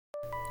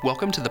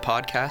Welcome to the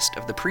podcast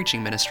of the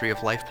preaching ministry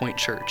of Life Point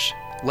Church,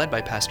 led by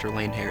Pastor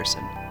Lane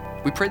Harrison.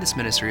 We pray this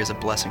ministry is a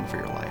blessing for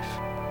your life.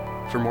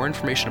 For more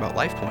information about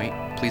Life Point,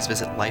 please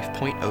visit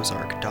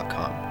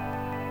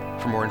lifepointozark.com.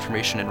 For more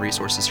information and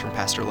resources from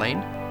Pastor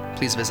Lane,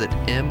 please visit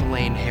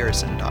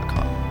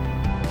mlaneharrison.com.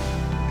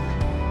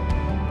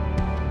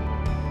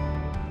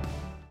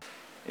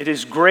 It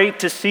is great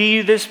to see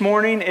you this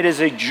morning. It is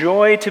a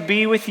joy to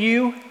be with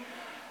you.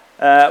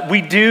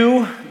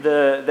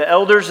 The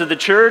elders of the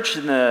church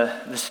and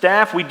the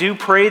staff, we do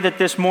pray that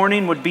this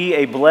morning would be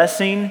a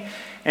blessing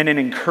and an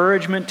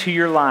encouragement to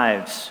your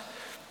lives.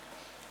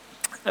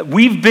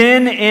 We've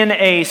been in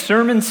a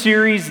sermon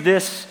series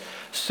this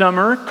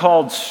summer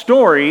called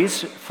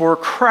Stories for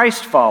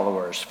Christ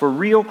Followers, for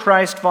real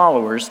Christ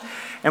followers,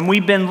 and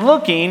we've been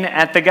looking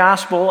at the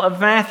Gospel of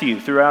Matthew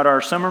throughout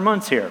our summer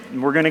months here.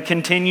 We're going to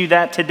continue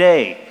that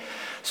today.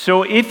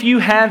 So if you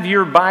have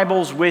your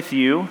Bibles with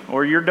you,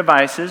 or your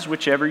devices,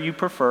 whichever you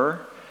prefer,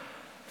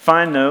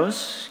 find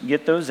those,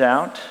 get those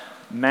out.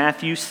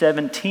 Matthew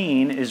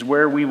 17 is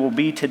where we will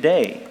be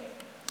today.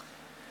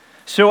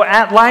 So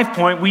at Life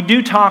Point, we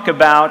do talk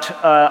about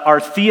our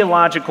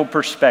theological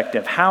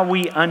perspective, how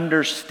we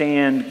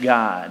understand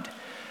God.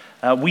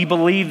 We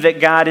believe that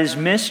God is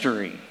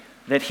mystery,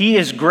 that He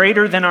is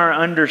greater than our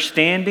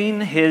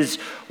understanding. His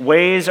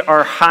ways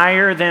are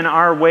higher than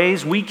our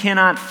ways. We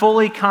cannot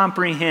fully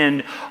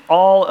comprehend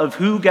all of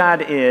who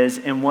God is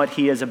and what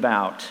He is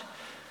about.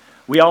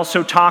 We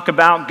also talk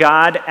about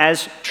God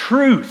as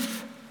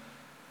truth.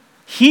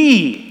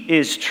 He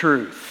is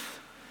truth.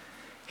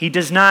 He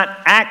does not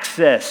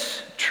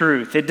access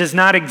truth. It does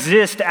not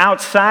exist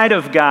outside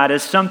of God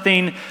as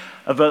something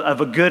of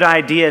a good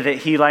idea that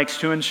He likes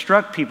to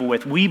instruct people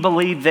with. We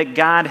believe that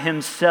God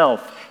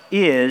Himself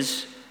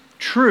is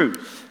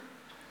truth.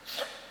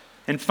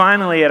 And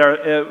finally,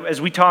 as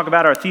we talk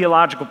about our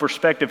theological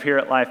perspective here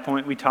at Life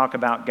Point, we talk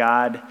about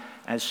God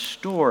as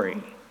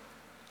story.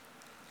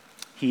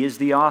 He is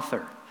the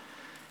author.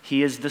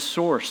 He is the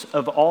source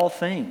of all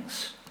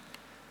things.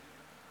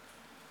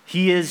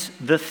 He is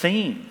the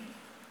theme.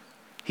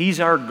 He's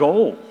our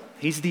goal.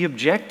 He's the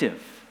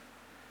objective.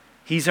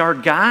 He's our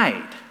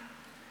guide.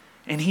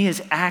 And He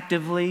is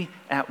actively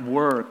at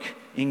work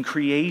in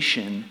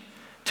creation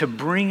to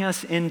bring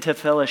us into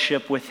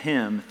fellowship with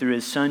Him through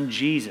His Son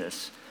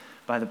Jesus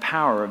by the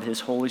power of His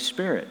Holy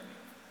Spirit.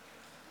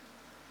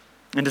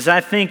 And as I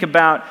think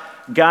about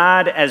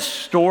God as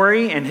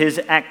story and His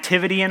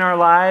activity in our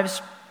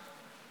lives,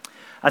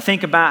 I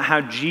think about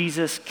how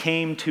Jesus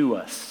came to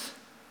us.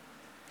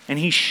 And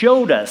He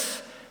showed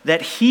us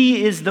that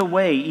He is the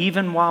way,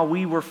 even while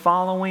we were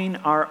following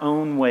our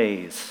own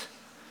ways.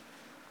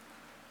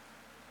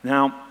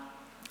 Now,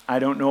 I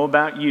don't know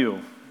about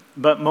you,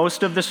 but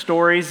most of the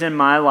stories in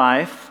my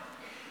life,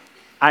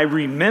 I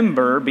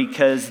remember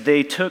because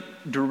they took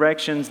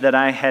directions that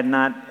I had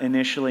not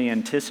initially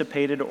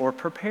anticipated or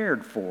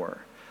prepared for.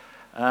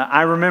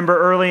 I remember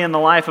early in the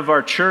life of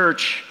our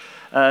church,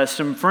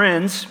 some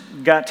friends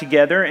got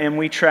together and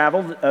we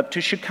traveled up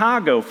to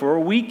Chicago for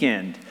a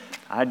weekend.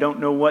 I don't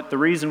know what the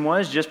reason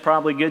was, just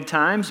probably good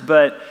times,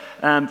 but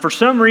for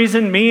some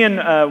reason, me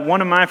and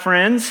one of my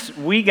friends,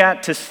 we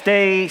got to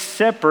stay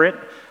separate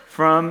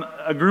from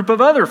a group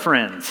of other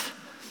friends.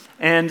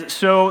 And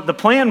so the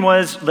plan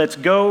was, let's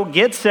go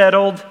get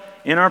settled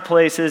in our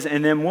places,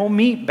 and then we'll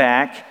meet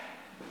back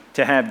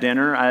to have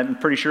dinner. I'm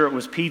pretty sure it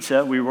was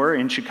pizza. We were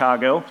in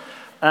Chicago.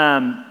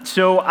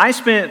 So I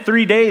spent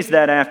 3 days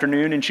that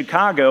afternoon in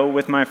Chicago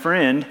with my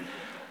friend,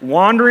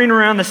 wandering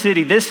around the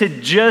city. This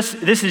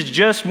is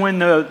just when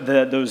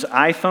those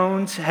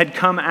iPhones had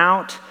come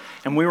out,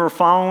 and we were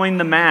following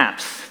the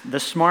maps, the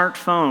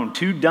smartphone,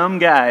 two dumb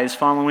guys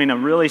following a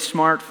really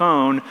smart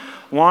phone,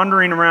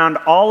 wandering around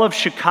all of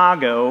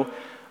Chicago.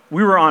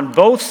 We were on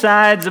both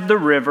sides of the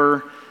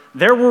river.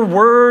 There were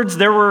words,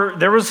 there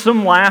was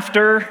some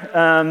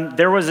laughter.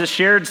 There was a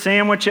shared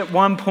sandwich at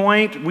one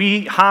point.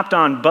 We hopped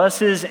on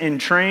buses and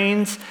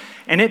trains,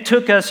 and it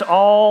took us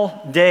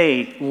all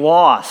day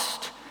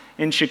lost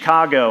in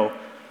Chicago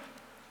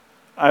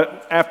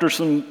after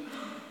some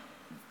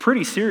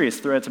pretty serious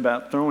threats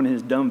about throwing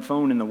his dumb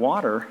phone in the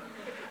water.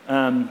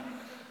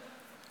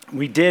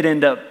 We did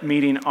end up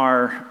meeting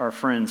our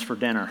friends for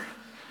dinner.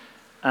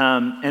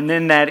 And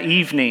then that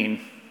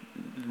evening,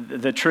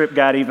 the trip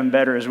got even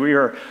better as we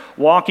were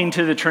walking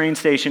to the train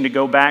station to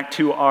go back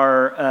to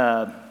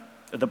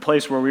the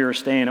place where we were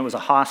staying. It was a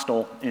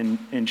hostel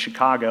in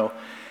Chicago.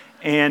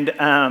 And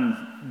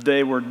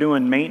they were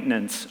doing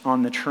maintenance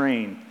on the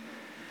train.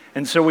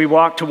 And so we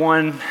walked to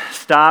one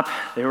stop.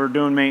 They were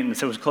doing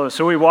maintenance. It was closed.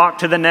 So we walked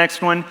to the next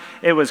one.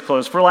 It was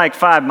closed. For like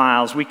 5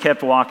 miles, we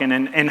kept walking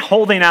and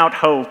holding out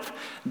hope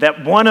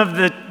that one of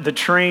the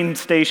train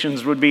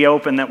stations would be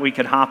open that we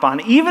could hop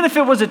on, even if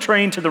it was a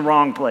train to the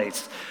wrong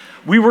place.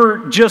 We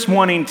were just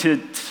wanting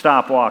to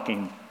stop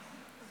walking.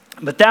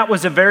 But that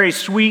was a very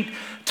sweet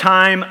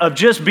time of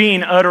just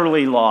being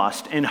utterly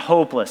lost and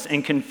hopeless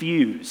and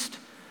confused.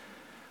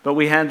 But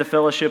we had the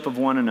fellowship of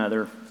one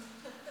another.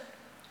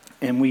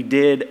 And we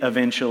did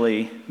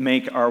eventually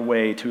make our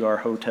way to our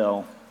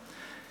hotel.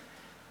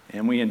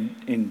 and we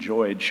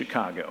enjoyed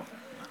Chicago.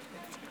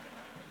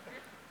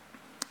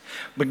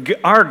 But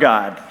our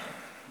God,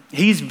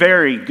 He's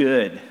very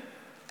good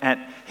at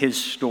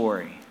His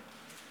story.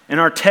 And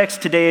our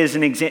text today is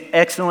an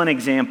excellent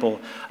example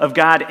of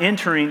God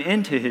entering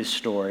into His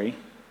story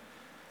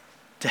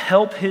to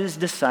help His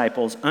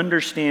disciples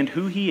understand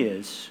who He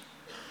is,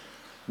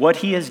 what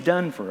He has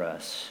done for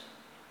us.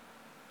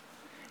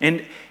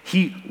 And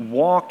He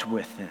walked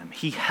with them.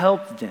 He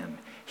helped them.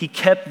 He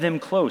kept them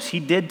close. He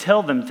did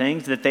tell them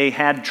things that they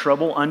had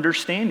trouble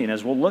understanding,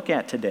 as we'll look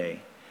at today.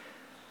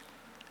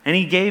 And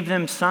He gave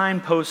them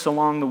signposts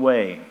along the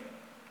way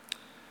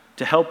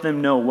to help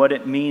them know what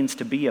it means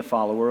to be a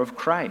follower of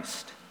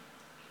Christ.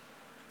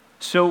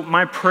 So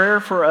my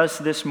prayer for us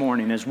this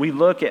morning as we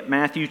look at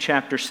Matthew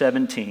chapter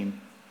 17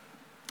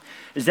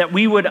 is that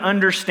we would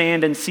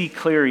understand and see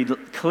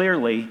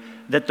clearly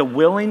that the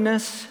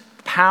willingness,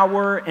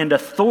 power, and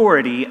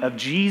authority of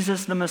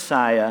Jesus the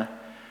Messiah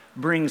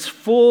brings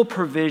full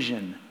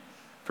provision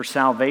for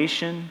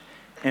salvation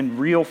and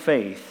real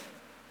faith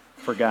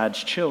for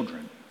God's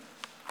children.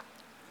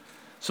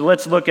 So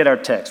let's look at our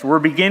text. We're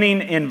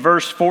beginning in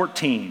verse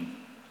 14.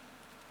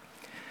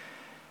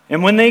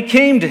 And when they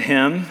came to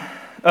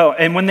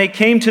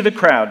the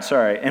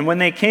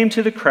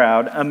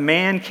crowd, a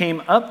man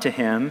came up to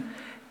him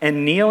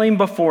and kneeling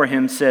before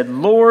him said,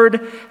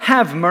 "Lord,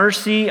 have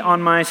mercy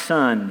on my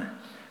son,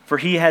 for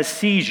he has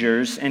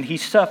seizures and he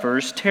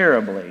suffers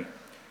terribly.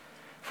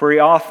 For he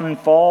often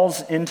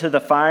falls into the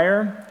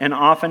fire and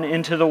often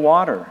into the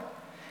water.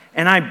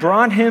 And I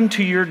brought him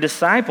to your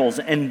disciples,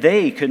 and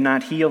they could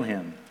not heal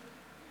him."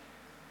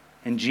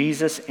 And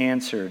Jesus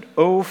answered,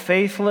 "O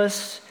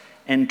faithless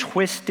and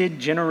twisted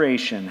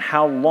generation,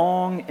 how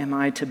long am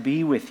I to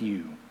be with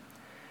you?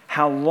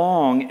 How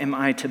long am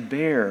I to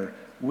bear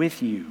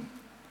with you?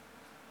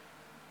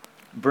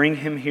 Bring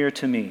him here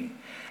to me."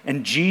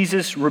 And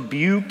Jesus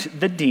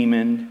rebuked the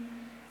demon,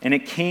 and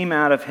it came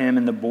out of him,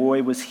 and the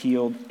boy was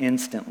healed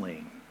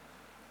instantly.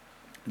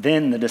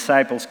 Then the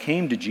disciples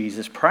came to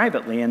Jesus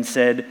privately and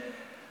said,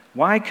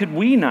 "Why could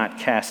we not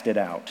cast it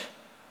out?"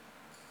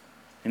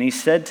 And he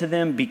said to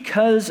them,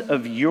 "Because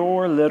of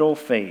your little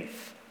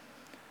faith.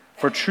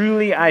 For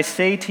truly I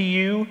say to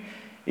you,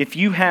 if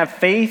you have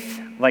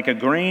faith like a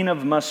grain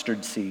of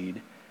mustard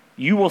seed,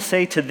 you will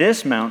say to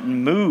this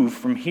mountain, 'Move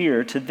from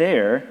here to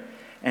there,'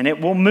 and it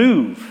will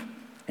move,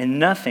 and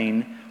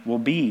nothing will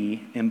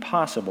be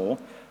impossible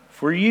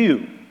for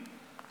you."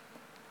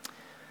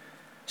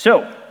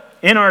 So,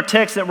 in our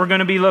text that we're going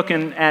to be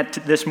looking at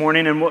this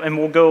morning, and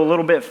we'll go a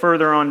little bit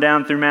further on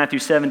down through Matthew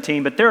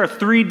 17, but there are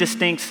three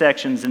distinct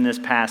sections in this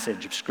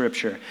passage of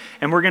Scripture,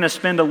 and we're going to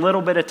spend a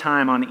little bit of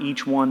time on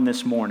each one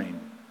this morning.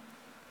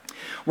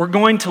 We're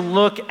going to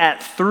look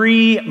at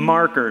three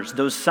markers,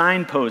 those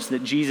signposts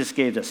that Jesus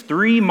gave us,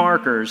 three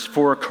markers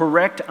for a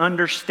correct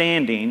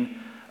understanding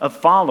of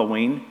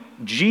following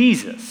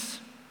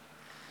Jesus.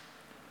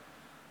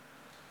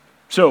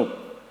 So,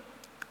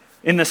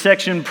 in the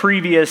section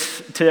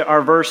previous to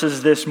our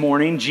verses this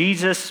morning,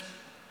 Jesus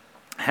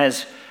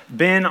has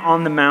been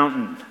on the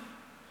mountain.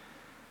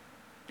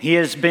 He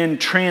has been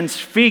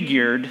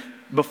transfigured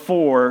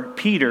before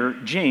Peter,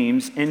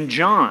 James, and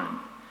John.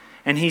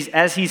 And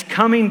as he's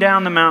coming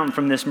down the mountain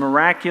from this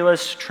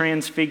miraculous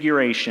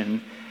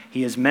transfiguration,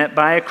 he is met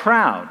by a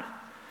crowd.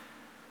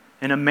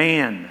 And a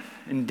man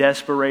in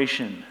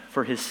desperation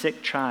for his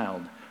sick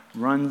child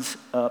runs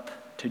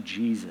up to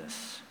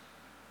Jesus.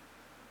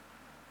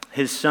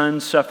 His son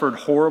suffered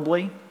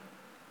horribly.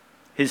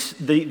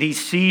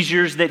 These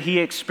seizures that he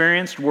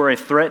experienced were a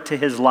threat to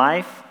his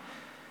life.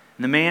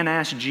 And the man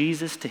asked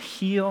Jesus to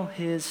heal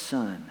his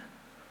son.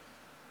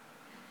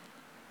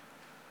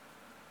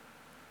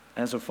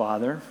 As a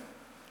father,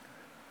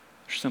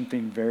 there's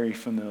something very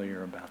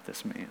familiar about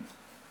this man.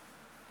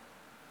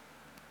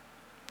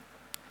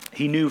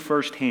 He knew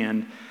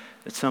firsthand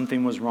that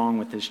something was wrong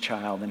with his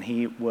child, and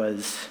he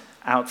was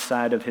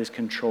outside of his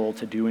control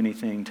to do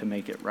anything to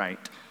make it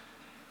right.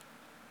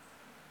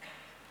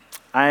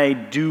 I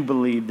do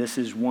believe this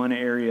is one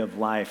area of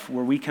life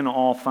where we can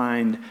all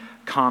find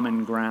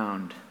common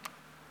ground.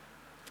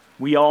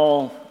 We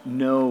all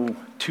know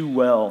too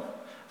well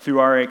through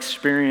our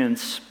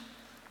experience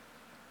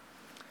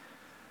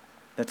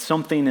that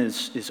something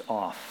is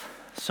off,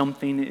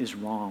 something is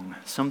wrong,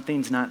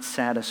 something's not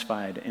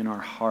satisfied in our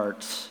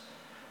hearts.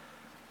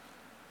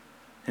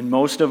 And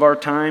most of our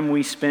time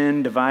we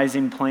spend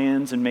devising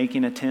plans and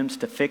making attempts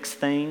to fix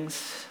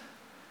things,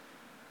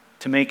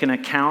 to make an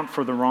account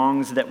for the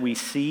wrongs that we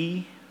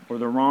see or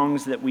the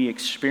wrongs that we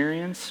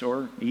experience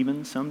or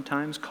even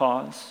sometimes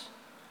cause.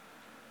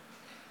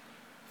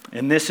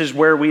 And this is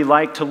where we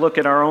like to look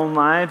at our own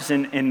lives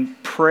and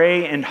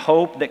pray and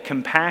hope that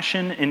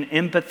compassion and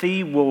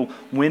empathy will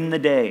win the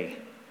day.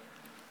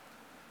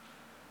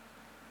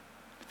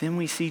 But then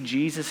we see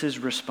Jesus'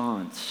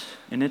 response,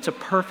 and it's a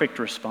perfect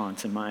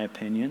response in my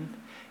opinion.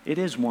 It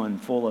is one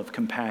full of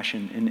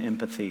compassion and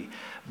empathy,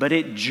 but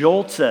it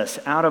jolts us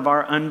out of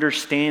our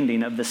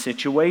understanding of the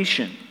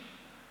situation.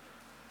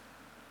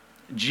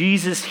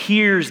 Jesus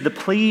hears the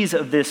pleas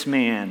of this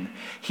man.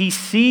 He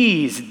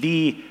sees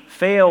the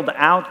failed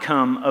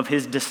outcome of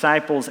his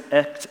disciples'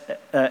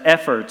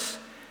 efforts,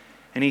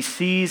 and he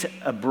sees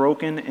a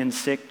broken and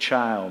sick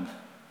child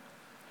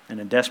and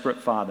a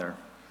desperate father.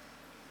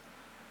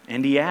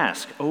 And he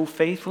asks, "O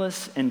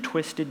faithless and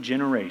twisted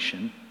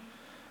generation,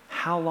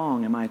 how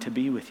long am I to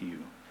be with you?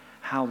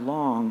 How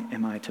long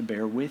am I to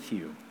bear with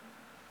you?"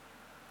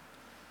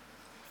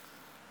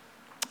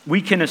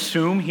 We can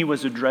assume he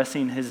was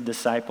addressing his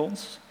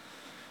disciples,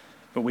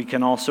 but we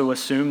can also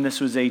assume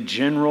this was a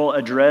general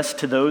address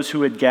to those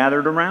who had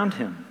gathered around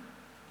him.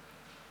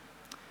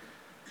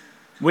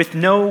 With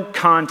no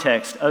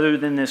context other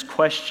than this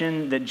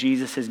question that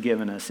Jesus has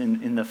given us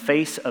in the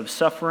face of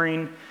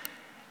suffering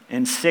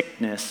and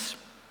sickness,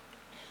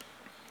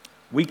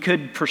 we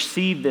could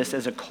perceive this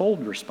as a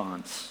cold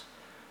response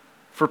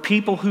for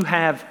people who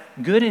have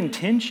good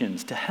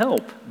intentions to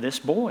help this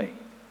boy.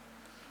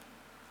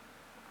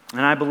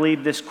 And I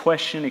believe this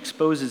question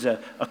exposes a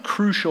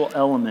crucial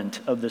element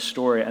of the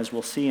story, as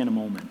we'll see in a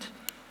moment.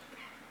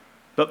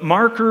 But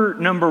marker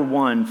number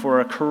one for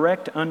a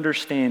correct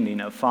understanding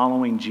of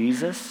following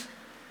Jesus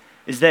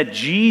is that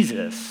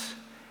Jesus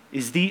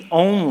is the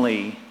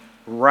only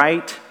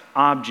right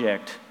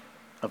object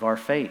of our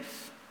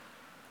faith.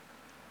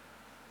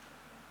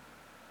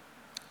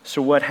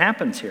 So what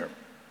happens here?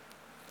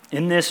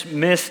 In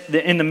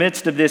the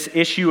midst of this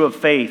issue of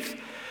faith,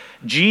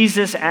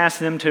 Jesus asks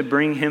them to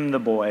bring him the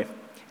boy,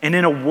 and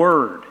in a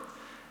word,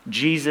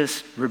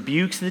 Jesus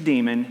rebukes the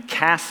demon,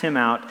 casts him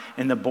out,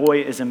 and the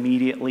boy is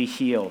immediately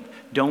healed.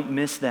 Don't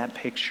miss that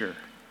picture.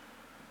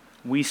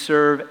 We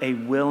serve a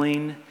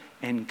willing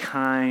and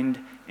kind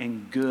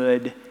and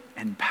good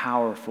and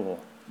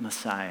powerful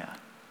Messiah.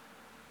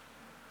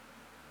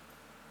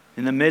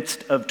 In the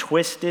midst of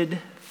twisted,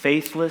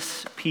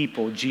 faithless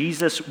people,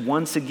 Jesus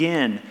once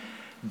again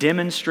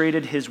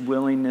demonstrated his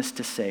willingness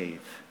to save.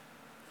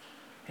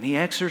 And he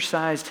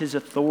exercised his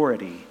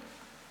authority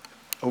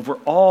over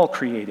all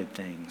created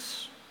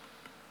things.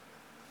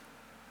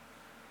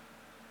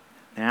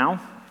 Now,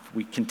 if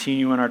we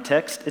continue in our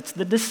text, it's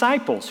the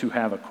disciples who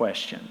have a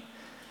question.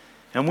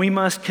 And we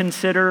must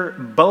consider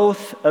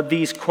both of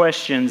these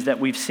questions that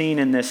we've seen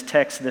in this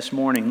text this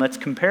morning. Let's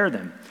compare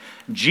them.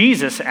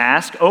 Jesus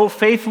asked, "O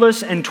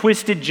faithless and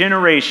twisted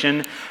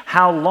generation,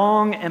 how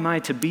long am I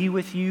to be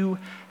with you?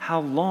 How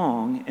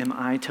long am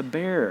I to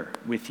bear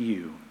with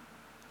you?"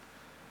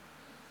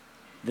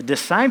 The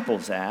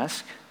disciples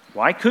ask,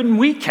 "Why couldn't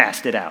we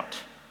cast it out?"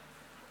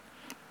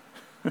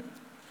 I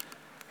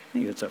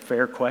think it's a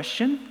fair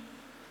question.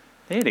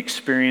 They had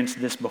experienced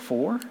this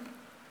before.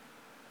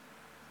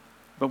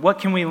 But what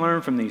can we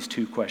learn from these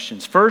two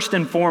questions? First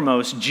and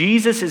foremost,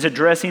 Jesus is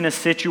addressing a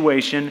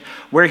situation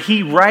where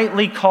he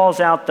rightly calls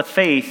out the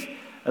faith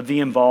of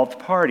the involved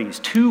parties.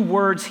 Two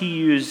words he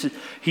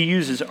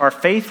uses are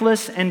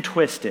faithless and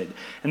twisted.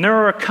 And there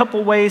are a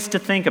couple ways to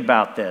think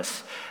about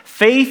this.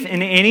 Faith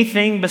in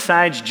anything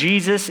besides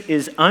Jesus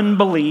is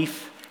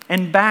unbelief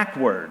and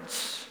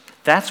backwards.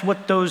 That's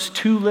what those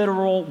two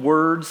literal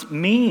words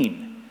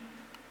mean.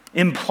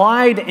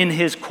 Implied in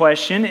his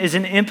question is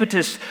an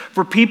impetus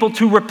for people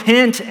to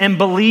repent and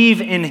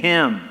believe in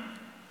him.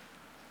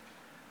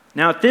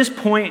 Now, at this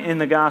point in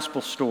the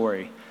gospel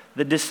story,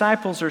 the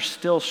disciples are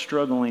still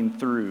struggling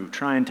through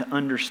trying to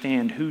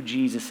understand who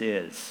Jesus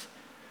is.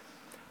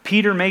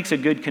 Peter makes a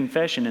good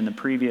confession in the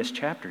previous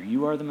chapter.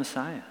 "You are the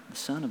Messiah, the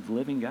Son of the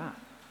living God."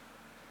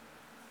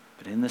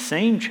 But in the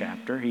same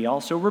chapter, he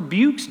also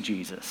rebukes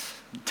Jesus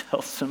and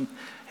tells him,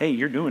 "Hey,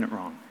 you're doing it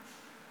wrong."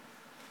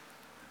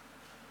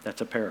 That's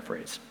a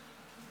paraphrase.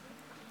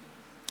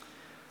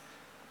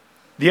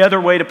 The other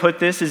way to put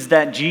this is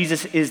that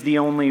Jesus is the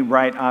only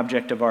right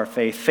object of our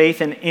faith. Faith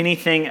in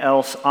anything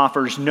else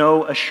offers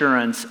no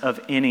assurance of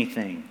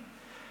anything.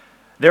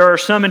 There are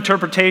some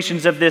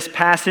interpretations of this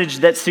passage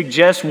that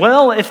suggest,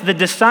 well, if the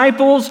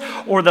disciples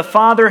or the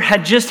Father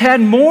had just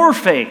had more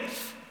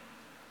faith.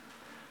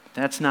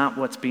 That's not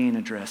what's being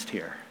addressed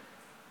here.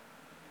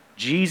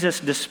 Jesus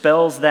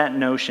dispels that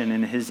notion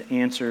in his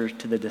answer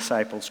to the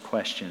disciples'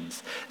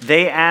 questions.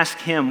 They ask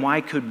him,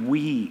 "Why could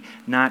we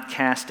not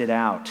cast it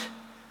out?"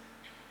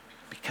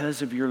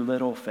 Because of your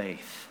little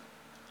faith.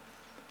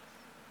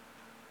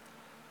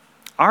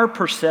 Our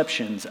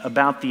perceptions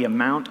about the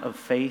amount of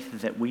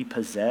faith that we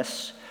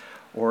possess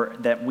or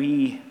that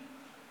we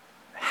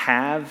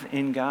have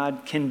in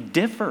God can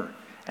differ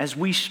as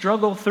we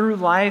struggle through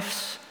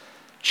life's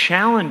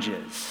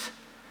challenges.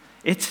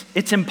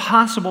 It's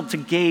impossible to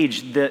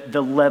gauge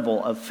the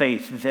level of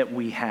faith that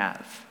we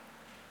have.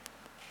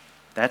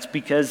 That's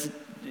because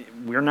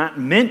we're not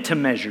meant to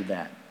measure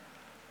that.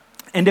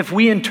 And if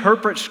we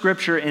interpret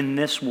Scripture in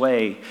this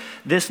way,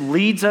 this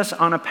leads us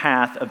on a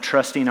path of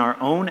trusting our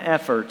own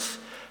efforts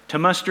to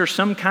muster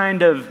some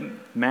kind of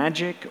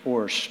magic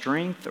or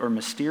strength or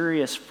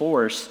mysterious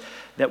force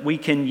that we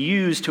can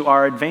use to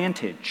our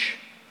advantage.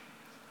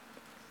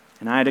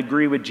 And I'd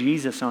agree with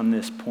Jesus on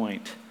this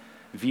point.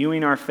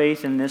 Viewing our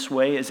faith in this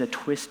way is a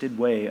twisted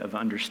way of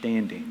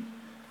understanding.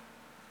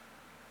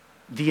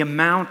 The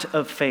amount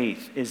of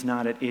faith is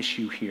not at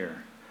issue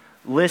here.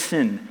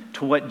 Listen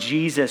to what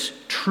Jesus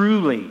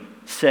truly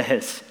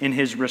says in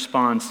his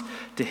response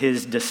to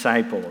his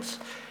disciples.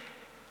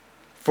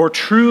 For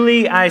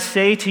truly I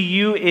say to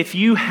you, if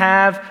you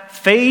have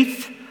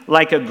faith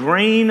like a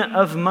grain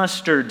of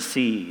mustard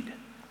seed.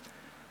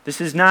 This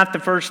is not the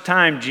first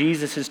time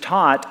Jesus has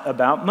taught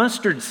about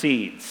mustard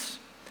seeds.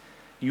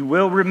 You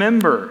will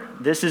remember,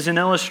 this is an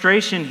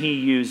illustration he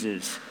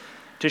uses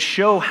to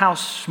show how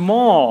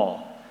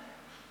small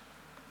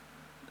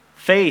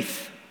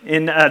faith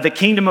in the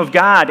kingdom of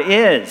God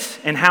is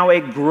and how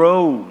it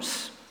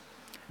grows.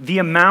 The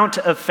amount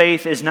of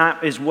faith is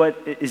not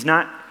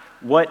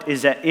what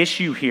is at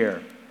issue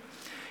here.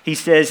 He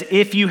says,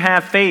 if you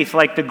have faith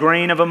like the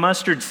grain of a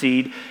mustard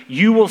seed,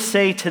 you will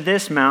say to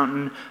this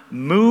mountain,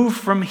 move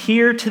from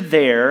here to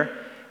there,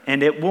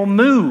 and it will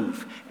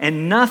move,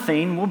 and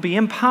nothing will be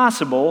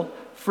impossible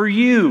for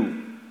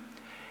you.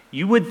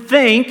 You would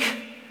think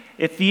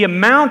if the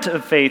amount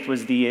of faith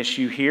was the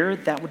issue here,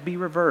 that would be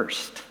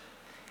reversed.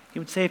 He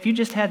would say, if you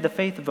just had the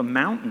faith of a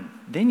mountain,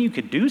 then you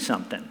could do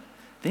something.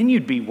 Then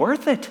you'd be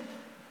worth it.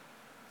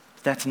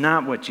 That's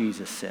not what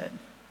Jesus said.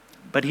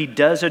 But he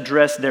does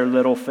address their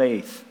little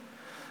faith.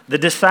 The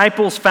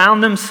disciples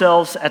found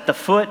themselves at the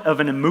foot of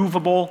an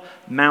immovable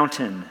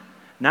mountain,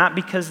 not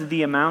because of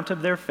the amount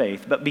of their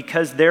faith, but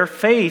because their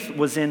faith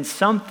was in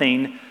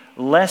something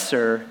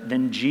lesser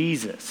than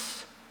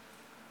Jesus.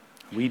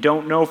 We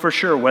don't know for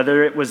sure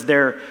whether it was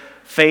their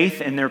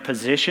faith in their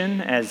position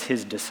as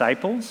his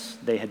disciples.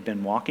 They had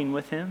been walking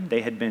with him.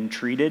 They had been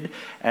treated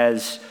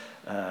as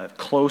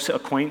close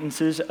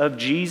acquaintances of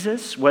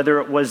Jesus, whether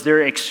it was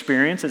their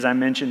experience, as I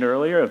mentioned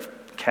earlier, of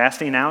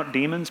casting out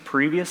demons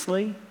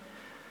previously,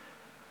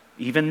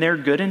 even their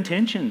good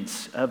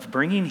intentions of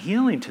bringing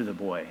healing to the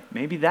boy.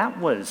 Maybe that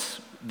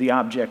was the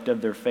object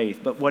of their faith.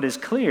 But what is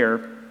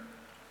clear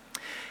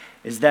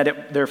is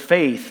that their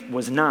faith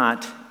was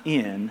not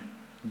in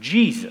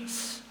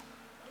Jesus.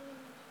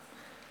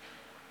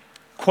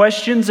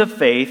 Questions of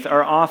faith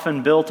are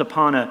often built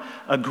upon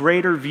a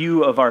greater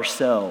view of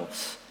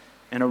ourselves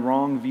and a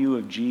wrong view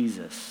of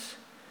Jesus.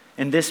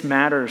 And this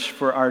matters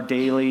for our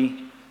daily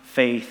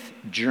faith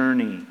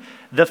journey.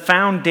 The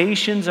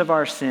foundations of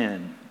our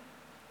sin,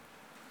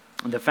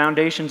 the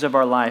foundations of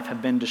our life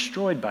have been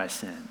destroyed by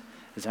sin.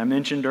 As I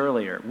mentioned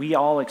earlier, we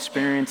all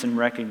experience and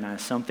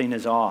recognize something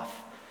is off.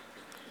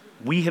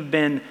 We have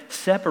been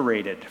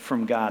separated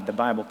from God, the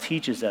Bible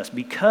teaches us,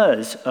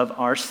 because of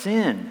our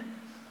sin.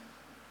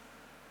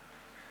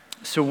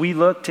 So we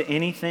look to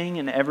anything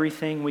and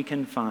everything we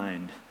can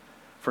find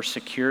for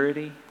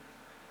security.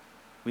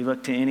 We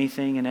look to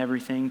anything and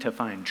everything to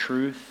find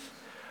truth.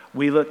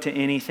 We look to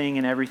anything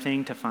and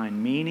everything to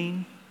find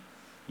meaning.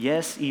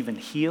 Yes, even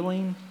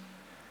healing.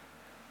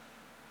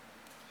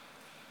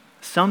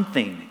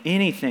 Something,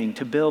 anything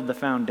to build the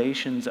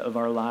foundations of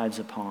our lives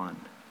upon.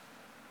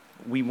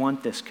 We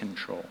want this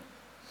control.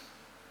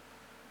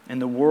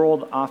 And the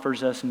world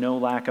offers us no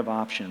lack of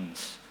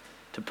options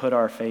to put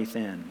our faith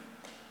in.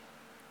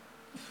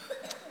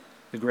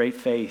 The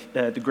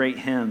great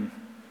hymn,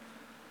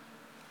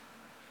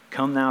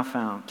 Come Thou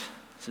Fount,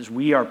 says,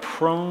 we are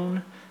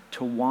prone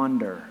to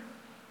wander.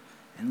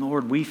 And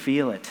Lord, we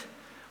feel it.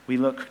 We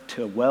look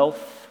to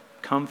wealth,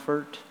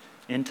 comfort,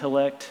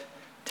 intellect,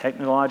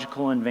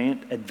 technological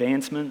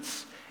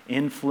advancements,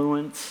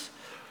 influence,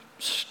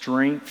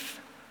 strength,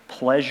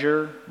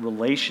 pleasure,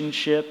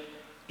 relationship,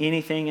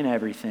 anything and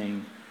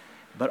everything.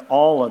 But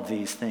all of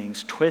these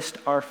things twist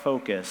our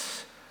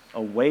focus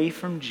away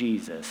from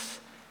Jesus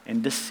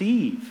and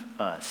deceive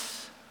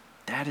us.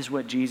 That is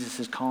what Jesus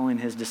is calling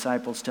his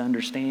disciples to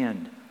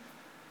understand.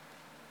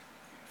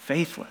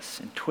 Faithless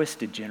and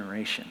twisted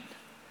generation.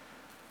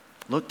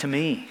 Look to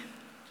me.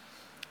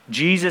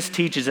 Jesus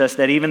teaches us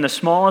that even the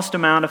smallest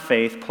amount of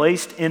faith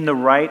placed in the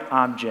right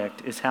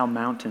object is how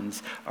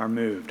mountains are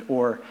moved,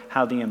 or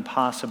how the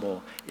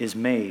impossible is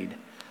made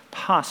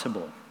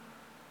possible.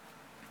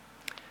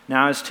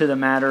 Now, as to the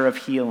matter of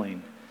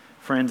healing,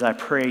 friends, I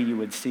pray you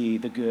would see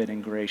the good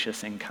and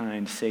gracious and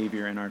kind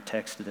Savior in our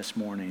text this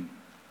morning.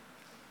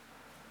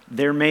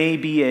 There may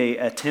be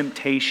a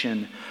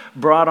temptation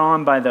brought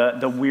on by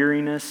the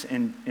weariness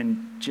and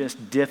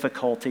just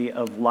difficulty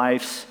of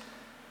life's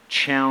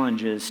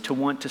challenges to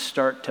want to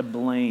start to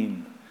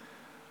blame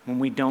when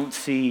we don't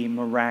see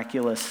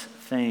miraculous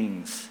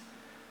things.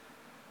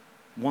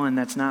 One,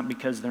 that's not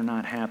because they're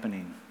not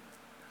happening.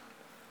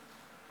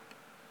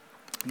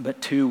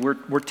 But two,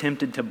 we're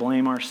tempted to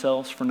blame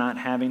ourselves for not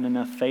having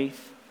enough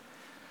faith.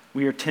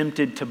 We are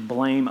tempted to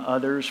blame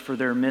others for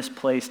their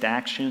misplaced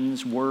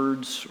actions,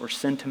 words, or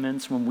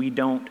sentiments when we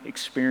don't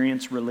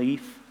experience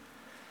relief.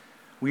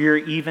 We are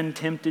even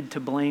tempted to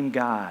blame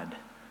God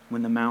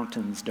when the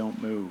mountains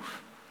don't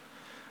move.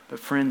 But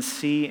friends,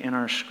 see in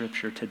our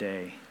scripture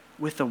today,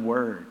 with a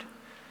word,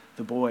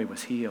 the boy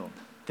was healed.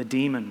 The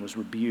demon was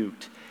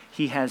rebuked.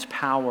 He has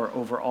power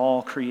over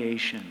all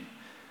creation,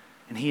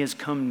 and he has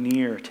come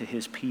near to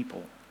his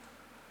people.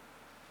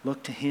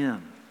 Look to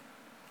him.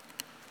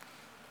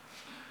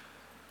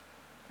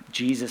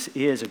 Jesus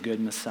is a good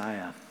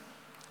Messiah.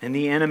 And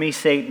the enemy,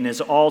 Satan,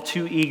 is all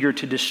too eager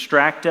to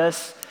distract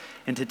us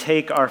and to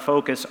take our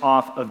focus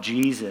off of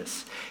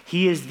Jesus.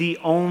 He is the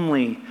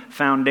only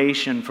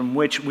foundation from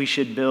which we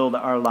should build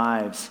our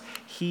lives.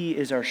 He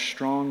is our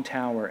strong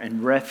tower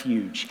and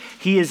refuge.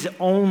 He is the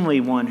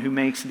only one who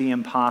makes the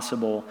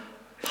impossible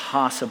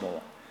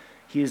possible.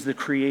 He is the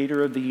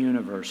creator of the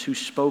universe who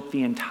spoke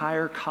the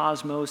entire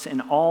cosmos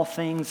and all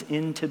things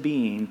into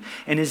being,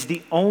 and is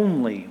the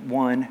only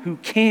one who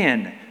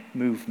can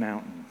move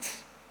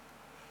mountains.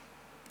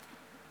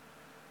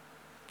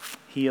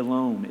 He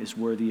alone is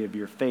worthy of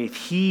your faith.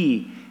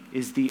 He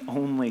is the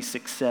only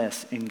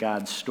success in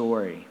God's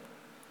story.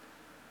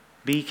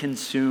 Be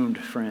consumed,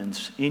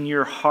 friends, in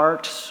your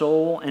heart,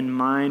 soul, and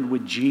mind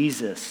with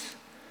Jesus.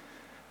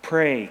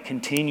 Pray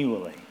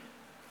continually.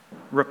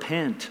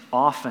 Repent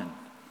often.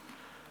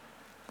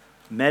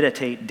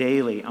 Meditate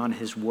daily on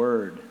His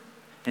word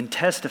and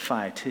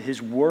testify to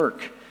His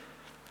work.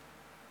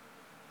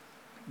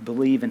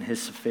 Believe in His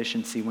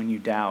sufficiency when you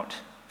doubt,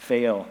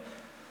 fail,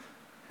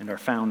 and are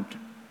found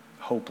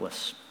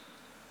hopeless.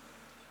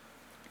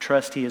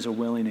 Trust He is a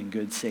willing and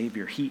good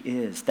Savior. He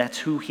is. That's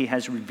who He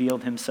has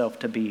revealed Himself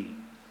to be.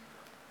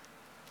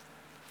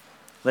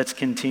 Let's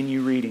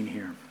continue reading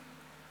here.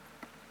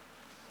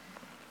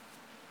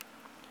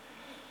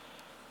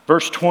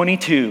 Verse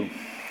 22.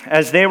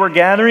 As they were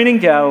gathering in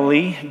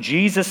Galilee,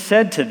 Jesus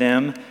said to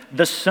them,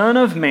 "The Son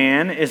of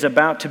Man is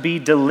about to be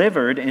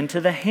delivered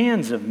into the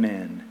hands of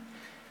men,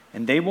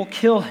 and they will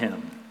kill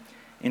Him,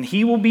 and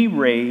He will be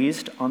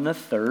raised on the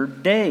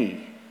third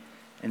day."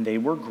 And they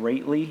were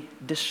greatly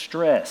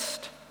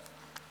distressed.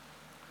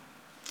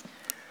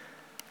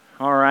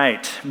 All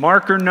right,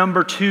 marker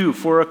number 2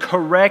 for a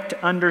correct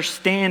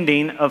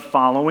understanding of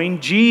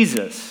following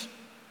Jesus.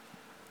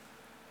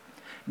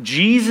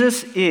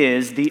 Jesus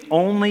is the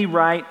only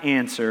right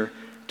answer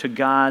to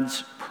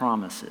God's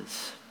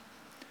promises.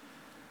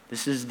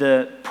 This is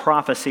the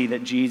prophecy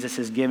that Jesus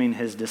is giving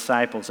His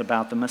disciples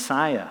about the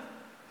Messiah.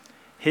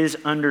 His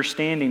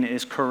understanding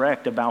is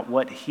correct about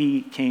what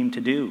He came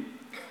to do.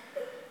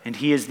 And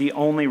He is the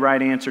only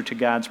right answer to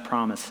God's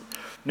promise.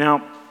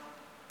 Now,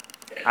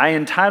 I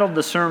entitled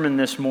the sermon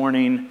this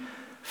morning,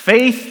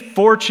 Faith,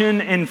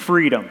 Fortune, and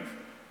Freedom.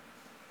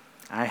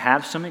 I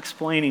have some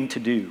explaining to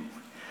do.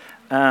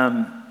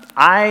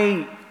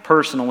 I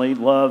personally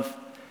love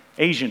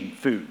Asian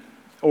food,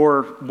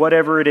 or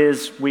whatever it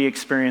is we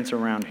experience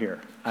around here.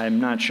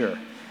 I'm not sure.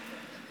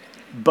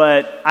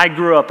 But I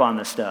grew up on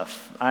this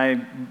stuff.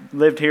 I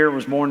lived here,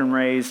 was born and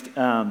raised.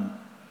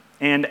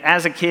 And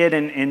as a kid,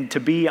 and to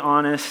be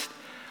honest,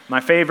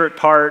 my favorite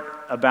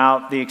part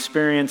about the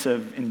experience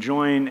of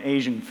enjoying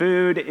Asian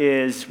food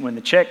is when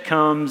the check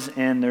comes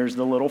and there's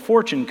the little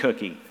fortune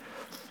cookie.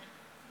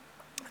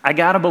 I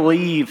gotta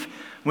believe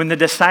when the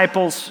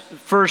disciples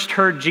first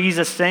heard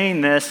Jesus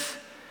saying this,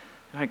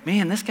 they're like,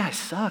 man, this guy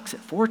sucks at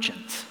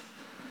fortunes.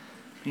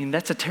 I mean,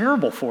 that's a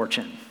terrible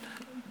fortune.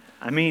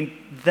 I mean,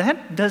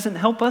 that doesn't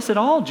help us at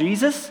all,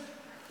 Jesus.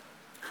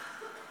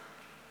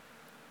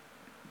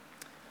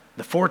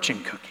 The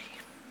fortune cookie.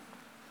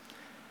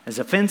 As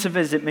offensive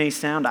as it may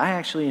sound, I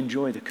actually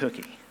enjoy the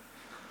cookie.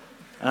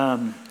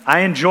 I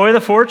enjoy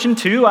the fortune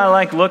too. I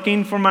like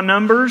looking for my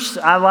numbers.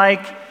 I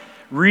like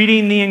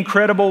reading the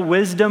incredible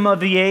wisdom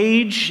of the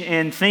age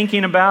and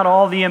thinking about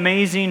all the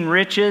amazing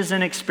riches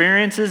and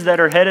experiences that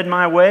are headed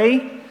my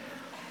way.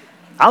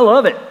 I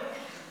love it.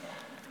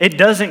 It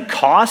doesn't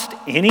cost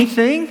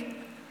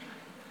anything.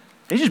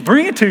 They just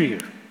bring it to you.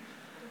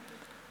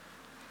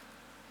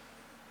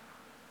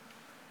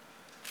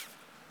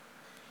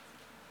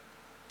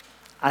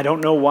 I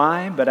don't know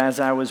why, but as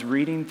I was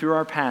reading through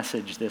our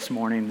passage this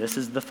morning, this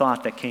is the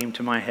thought that came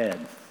to my head.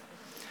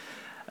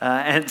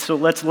 And so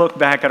let's look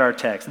back at our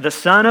text. The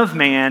Son of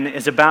Man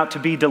is about to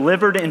be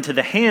delivered into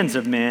the hands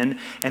of men,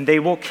 and they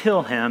will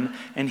kill Him,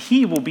 and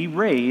He will be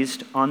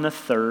raised on the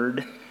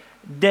third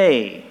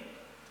day.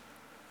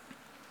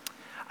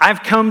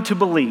 I've come to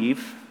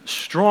believe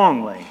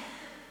strongly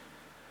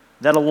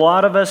that a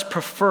lot of us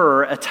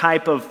prefer a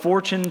type of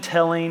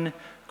fortune-telling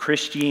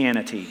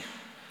Christianity.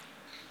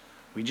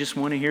 We just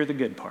want to hear the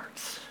good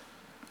parts.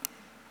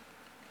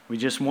 We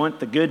just want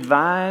the good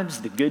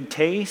vibes, the good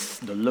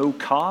taste, the low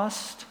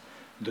cost,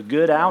 the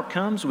good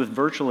outcomes with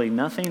virtually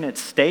nothing at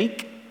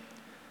stake.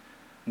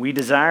 We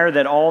desire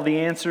that all the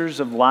answers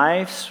of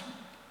life's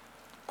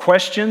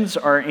questions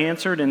are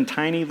answered in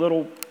tiny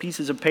little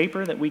pieces of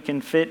paper that we can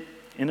fit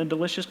in a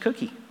delicious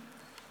cookie.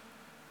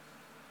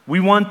 We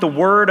want the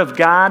Word of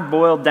God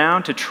boiled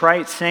down to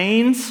trite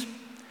sayings.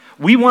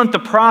 We want the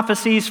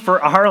prophecies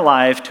for our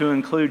life to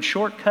include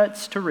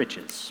shortcuts to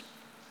riches.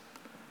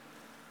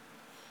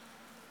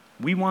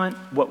 We want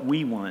what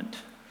we want.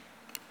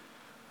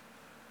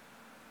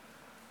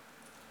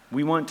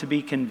 We want to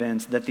be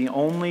convinced that the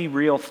only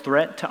real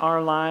threat to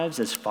our lives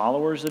as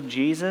followers of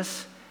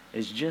Jesus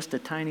is just a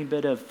tiny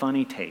bit of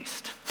funny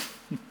taste.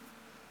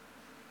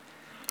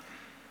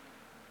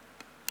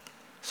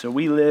 So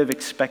we live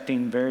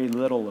expecting very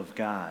little of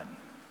God.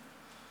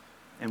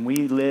 and we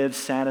live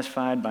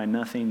satisfied by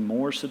nothing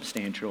more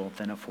substantial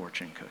than a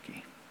fortune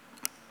cookie.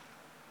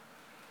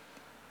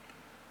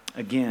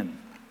 Again,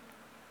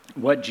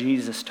 what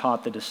Jesus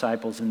taught the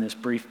disciples in this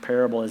brief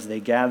parable as they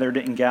gathered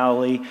in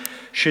Galilee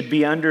should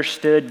be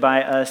understood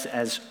by us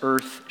as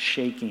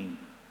earth-shaking.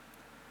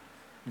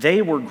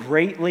 They were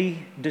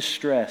greatly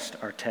distressed,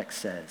 our text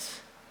says,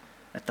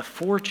 at the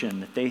fortune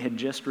that they had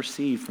just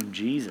received from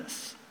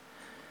Jesus.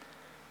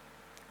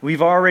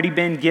 We've already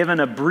been given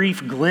a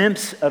brief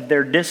glimpse of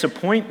their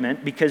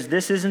disappointment because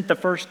this isn't the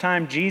first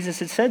time Jesus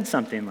had said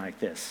something like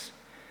this.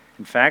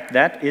 In fact,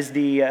 that is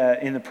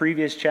in the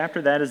previous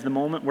chapter, that is the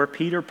moment where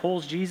Peter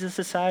pulls Jesus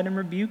aside and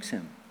rebukes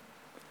him.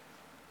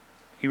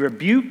 He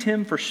rebuked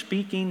him for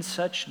speaking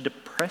such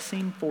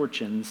depressing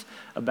fortunes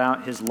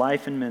about his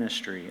life and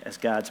ministry as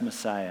God's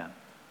Messiah.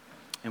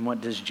 And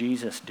what does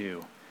Jesus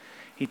do?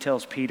 He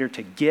tells Peter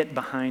to get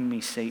behind me,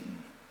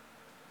 Satan.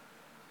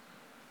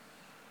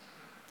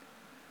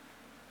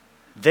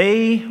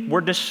 They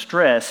were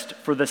distressed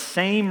for the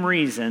same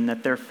reason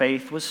that their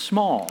faith was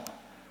small.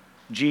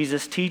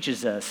 Jesus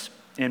teaches us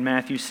in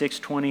Matthew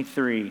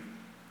 6:23.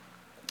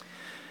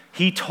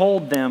 He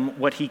told them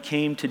what he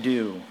came to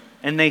do,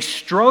 and they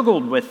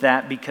struggled with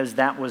that because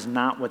that was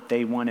not what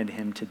they wanted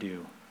him to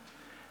do.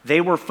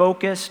 They were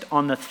focused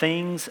on the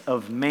things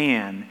of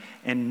man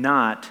and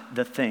not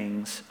the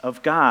things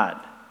of God.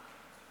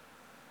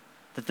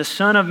 That the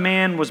Son of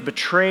Man was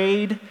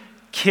betrayed,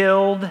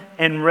 killed,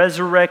 and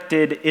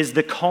resurrected is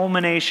the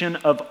culmination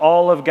of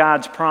all of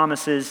God's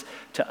promises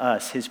to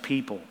us, his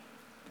people.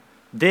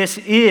 This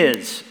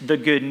is the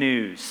good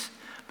news,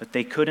 but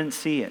they couldn't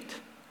see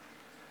it.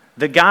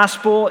 The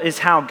gospel is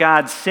how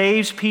God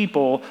saves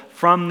people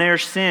from their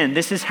sin.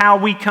 This is how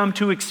we come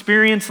to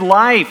experience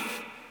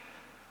life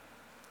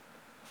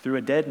through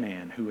a dead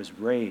man who was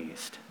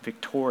raised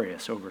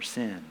victorious over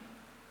sin.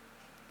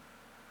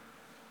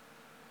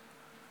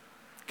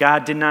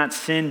 God did not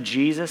send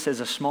Jesus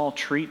as a small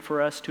treat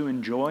for us to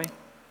enjoy.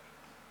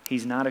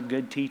 He's not a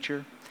good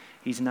teacher.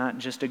 He's not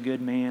just a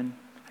good man.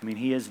 I mean,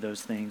 he is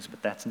those things,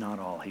 but that's not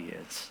all he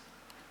is.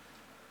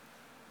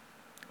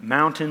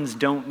 Mountains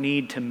don't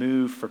need to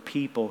move for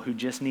people who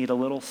just need a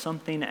little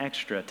something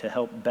extra to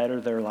help better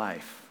their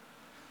life.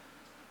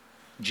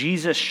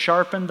 Jesus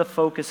sharpened the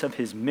focus of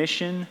his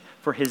mission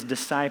for his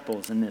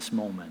disciples in this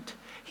moment.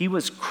 He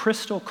was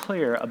crystal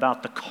clear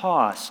about the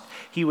cost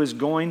he was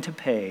going to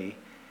pay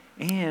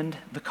and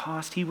the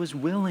cost he was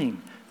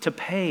willing to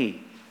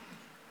pay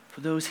for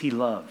those he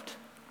loved.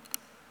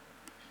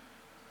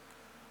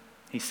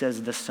 He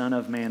says, the Son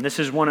of Man. This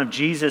is one of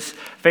Jesus'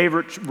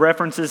 favorite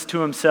references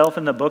to himself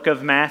in the book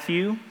of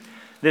Matthew.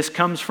 This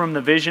comes from the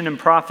vision and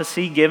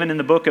prophecy given in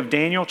the book of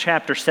Daniel,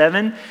 chapter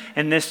 7.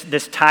 And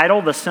this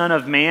title, the Son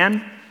of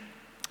Man,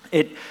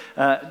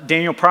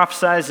 Daniel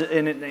prophesies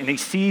and he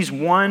sees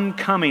one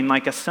coming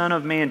like a Son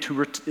of Man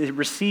to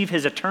receive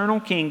his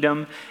eternal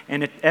kingdom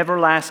and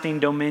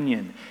everlasting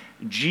dominion.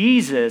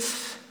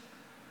 Jesus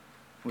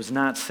was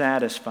not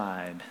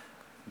satisfied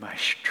by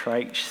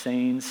trite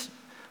sayings,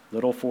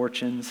 little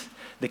fortunes.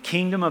 The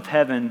kingdom of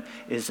heaven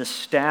is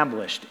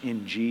established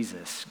in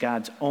Jesus,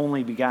 God's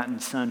only begotten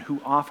Son, who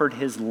offered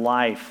his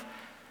life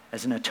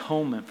as an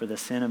atonement for the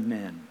sin of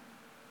men.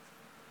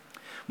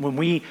 When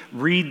we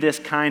read this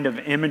kind of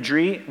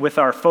imagery with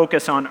our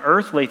focus on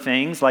earthly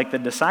things like the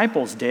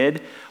disciples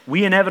did,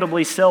 we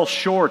inevitably sell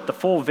short the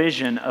full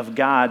vision of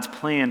God's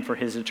plan for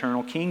his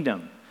eternal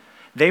kingdom.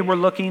 They were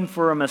looking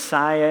for a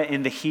Messiah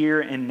in the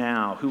here and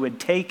now who would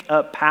take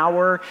up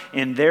power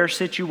in their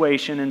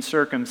situation and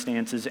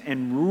circumstances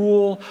and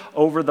rule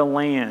over the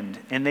land.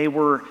 And they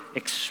were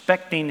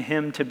expecting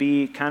him to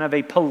be kind of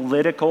a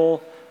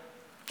political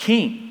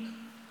king.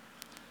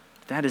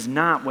 That is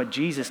not what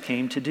Jesus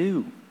came to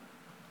do.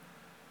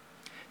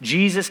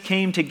 Jesus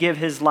came to give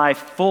his life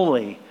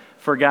fully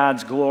for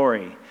God's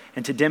glory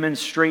and to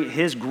demonstrate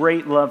his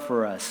great love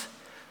for us,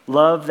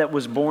 love that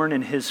was born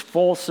in his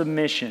full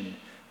submission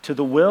to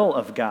the will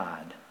of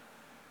God,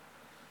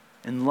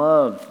 and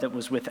love that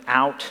was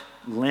without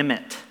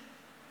limit.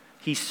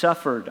 He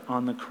suffered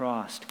on the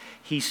cross.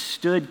 He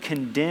stood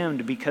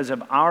condemned because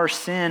of our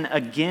sin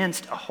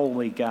against a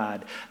holy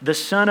God. The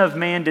Son of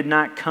Man did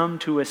not come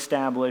to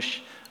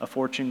establish a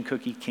fortune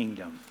cookie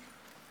kingdom.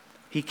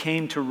 He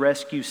came to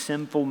rescue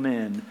sinful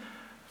men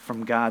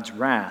from God's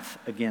wrath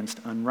against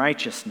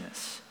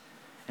unrighteousness,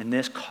 and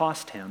this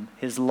cost him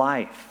his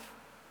life.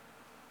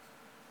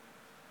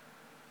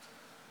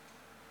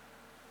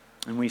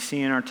 And we see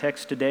in our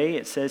text today,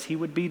 it says he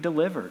would be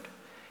delivered.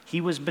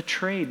 He was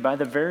betrayed by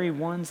the very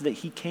ones that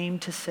he came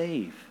to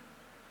save.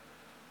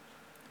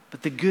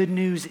 But the good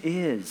news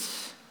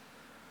is,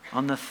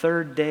 on the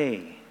third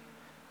day,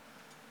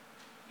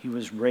 he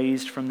was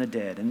raised from the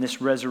dead. And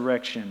this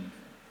resurrection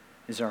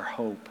is our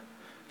hope.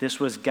 This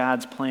was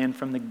God's plan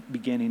from the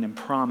beginning and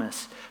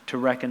promise to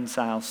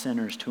reconcile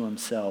sinners to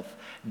himself.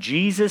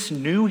 Jesus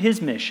knew his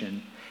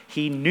mission.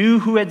 He knew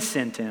who had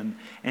sent him,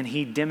 and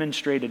he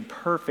demonstrated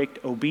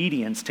perfect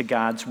obedience to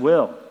God's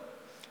will.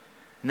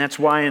 And that's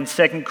why in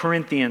 2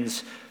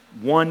 Corinthians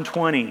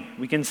 1:20,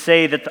 we can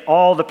say that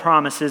all the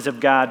promises of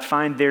God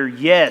find their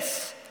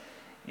yes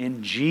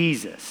in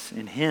Jesus,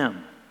 in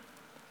Him.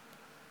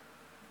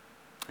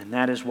 And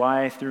that is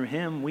why through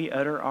Him we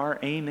utter our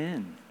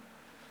amen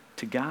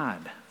to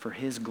God for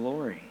His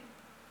glory.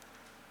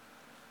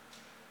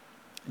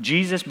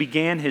 Jesus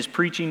began His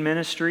preaching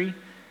ministry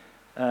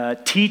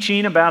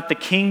teaching about the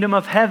kingdom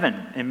of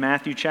heaven in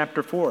Matthew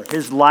chapter 4.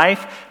 His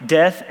life,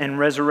 death, and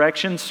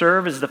resurrection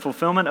serve as the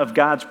fulfillment of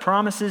God's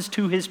promises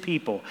to His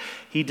people.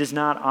 He does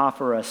not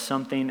offer us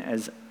something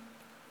as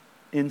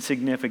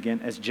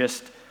insignificant as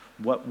just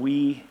what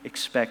we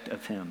expect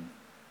of Him.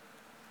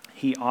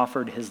 He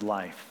offered His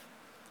life.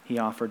 He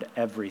offered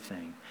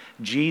everything.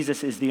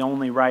 Jesus is the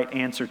only right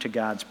answer to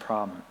God's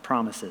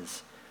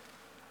promises.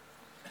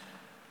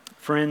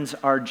 Friends,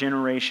 our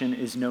generation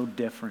is no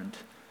different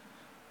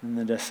than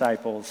the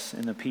disciples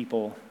and the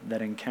people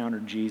that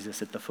encountered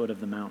Jesus at the foot of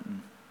the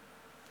mountain.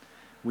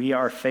 We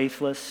are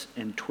faithless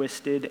and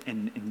twisted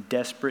and in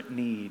desperate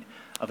need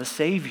of a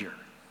Savior.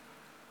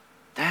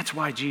 That's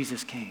why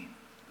Jesus came.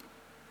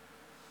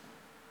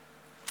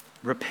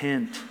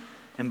 Repent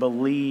and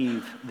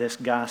believe this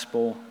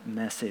gospel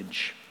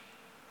message.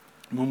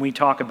 When we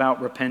talk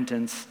about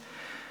repentance,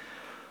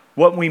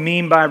 what we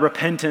mean by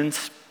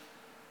repentance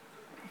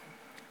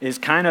is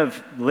kind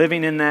of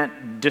living in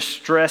that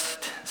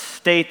distressed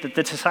state that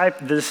the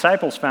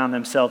disciples found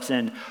themselves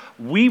in.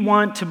 We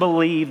want to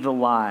believe the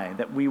lie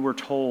that we were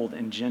told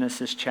in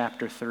Genesis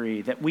chapter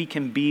 3, that we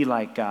can be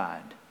like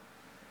God,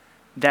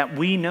 that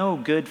we know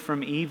good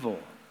from evil,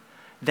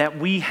 that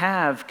we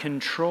have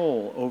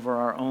control over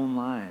our own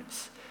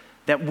lives,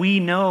 that we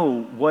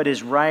know what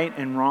is right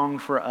and wrong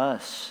for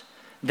us,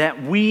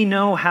 that we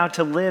know how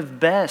to live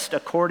best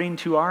according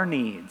to our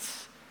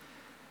needs.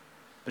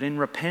 But in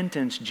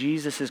repentance,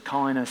 Jesus is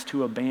calling us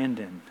to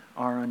abandon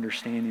our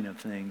understanding of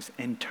things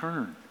and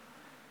turn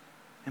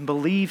and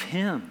believe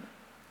Him.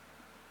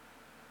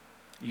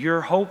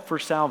 Your hope for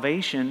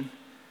salvation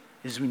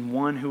is in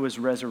one who is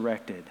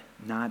resurrected,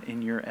 not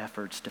in your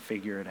efforts to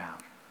figure it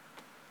out.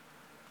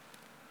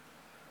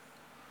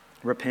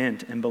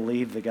 Repent and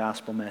believe the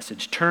gospel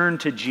message. Turn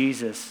to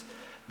Jesus,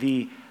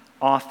 the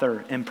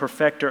author and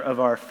perfecter of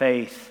our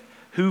faith,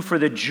 who for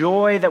the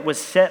joy that was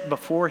set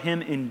before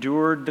Him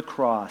endured the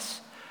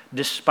cross,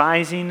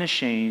 despising the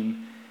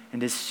shame,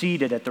 and is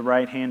seated at the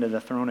right hand of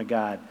the throne of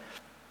God.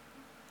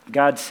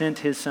 God sent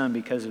His Son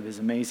because of His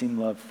amazing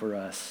love for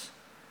us.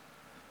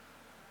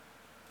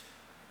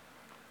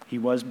 He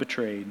was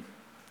betrayed.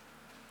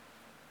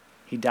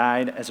 He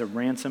died as a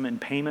ransom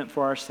and payment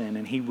for our sin,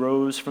 and He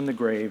rose from the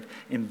grave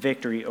in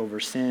victory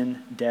over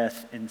sin,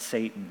 death, and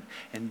Satan.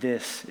 And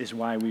this is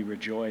why we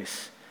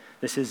rejoice.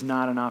 This is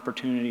not an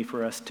opportunity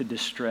for us to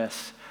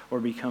distress or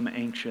become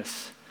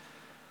anxious,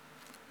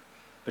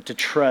 but to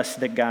trust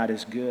that God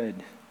is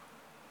good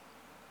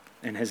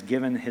and has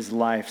given His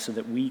life so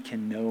that we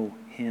can know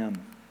Him.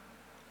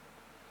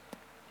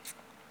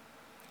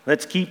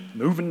 Let's keep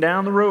moving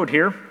down the road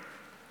here.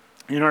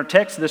 In our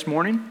text this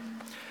morning,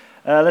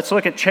 let's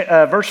look at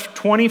verse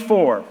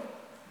 24.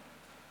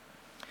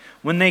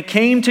 When they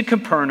came to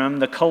Capernaum,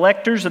 the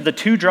collectors of the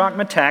 2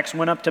 drachma tax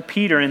went up to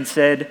Peter and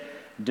said,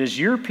 "Does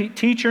your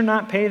teacher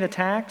not pay the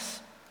tax?"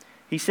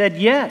 He said,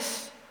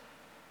 "Yes."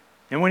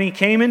 And when he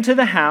came into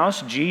the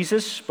house,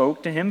 Jesus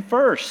spoke to him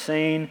first,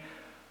 saying,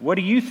 "What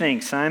do you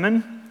think,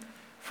 Simon?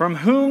 From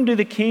whom do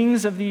the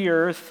kings of the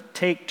earth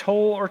take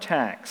toll or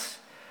tax?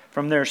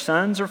 From their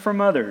sons or from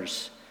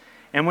others?"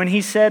 And when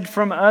he said,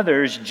 "From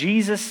others,"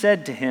 Jesus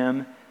said to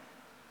him,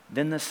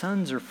 "Then the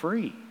sons are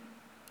free.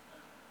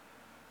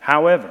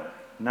 However,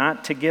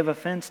 not to give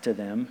offense to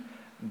them,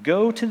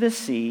 go to the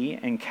sea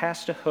and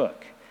cast a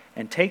hook,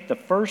 and take the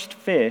first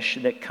fish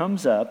that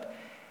comes up,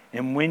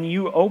 and when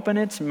you open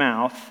its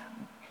mouth,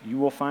 you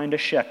will find a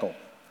shekel.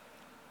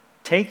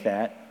 Take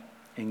that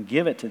and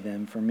give it to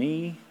them for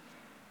me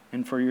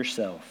and for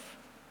yourself."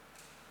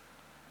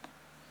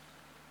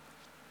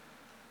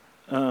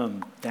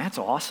 That's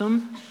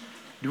awesome.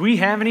 Do we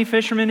have any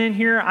fishermen in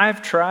here?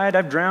 I've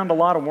drowned a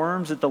lot of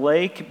worms at the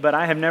lake, but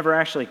I have never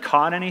actually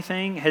caught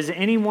anything. Has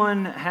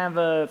anyone have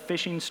a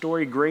fishing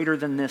story greater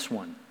than this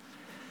one?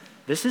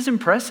 This is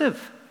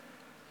impressive.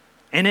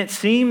 And it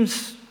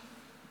seems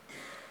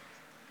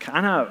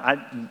kind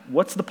of,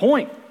 what's the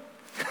point?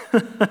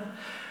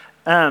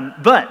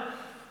 But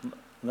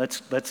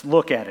let's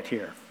look at it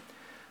here.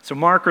 So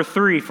marker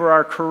 3 for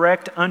our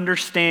correct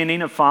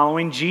understanding of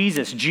following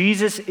Jesus.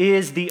 Jesus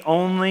is the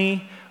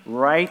only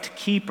right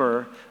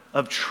keeper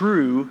of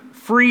true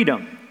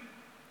freedom.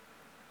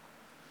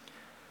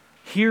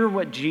 Hear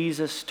what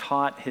Jesus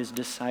taught His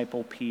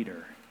disciple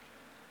Peter.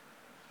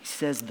 He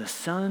says, "The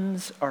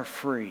sons are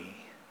free."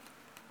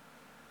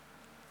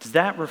 Does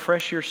that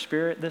refresh your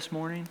spirit this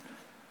morning?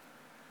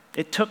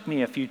 It took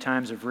me a few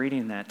times of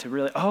reading that to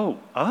really,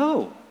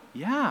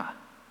 yeah.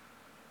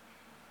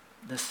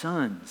 The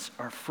sons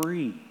are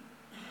free.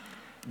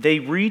 They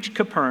reach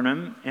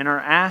Capernaum and are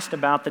asked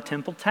about the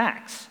temple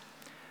tax.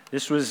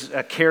 This was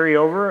a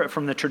carryover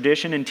from the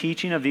tradition and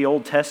teaching of the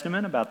Old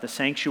Testament about the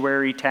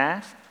sanctuary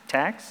tax.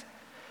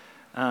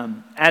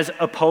 As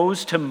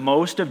opposed to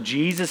most of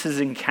Jesus'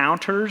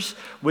 encounters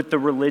with the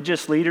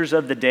religious leaders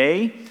of the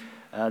day,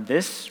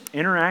 this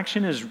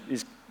interaction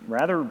is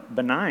rather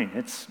benign.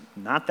 It's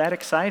not that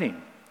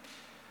exciting.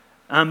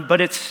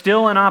 But it's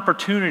still an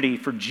opportunity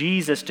for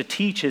Jesus to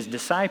teach his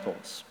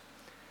disciples.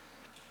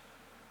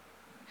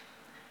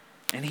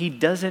 And he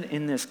does it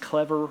in this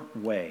clever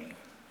way,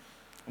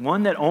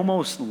 one that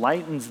almost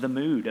lightens the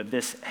mood of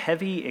this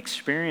heavy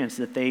experience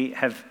that they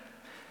have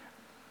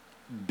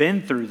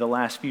been through the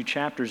last few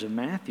chapters of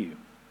Matthew.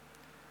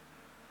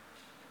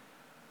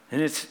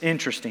 And it's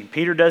interesting.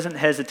 Peter doesn't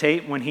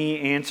hesitate when he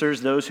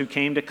answers those who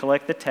came to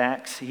collect the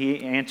tax.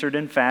 He answered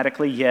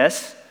emphatically,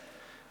 yes.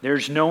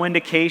 There's no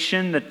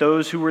indication that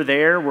those who were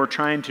there were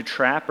trying to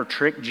trap or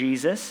trick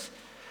Jesus.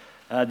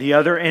 The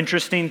other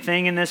interesting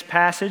thing in this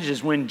passage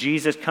is when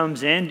Jesus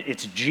comes in,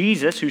 it's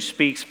Jesus who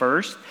speaks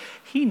first.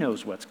 He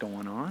knows what's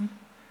going on.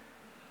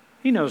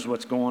 He knows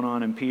what's going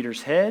on in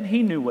Peter's head.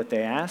 He knew what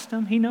they asked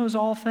him. He knows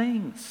all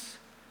things.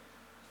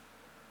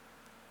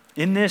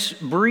 In this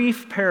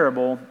brief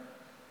parable,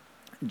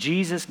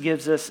 Jesus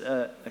gives us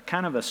a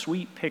kind of a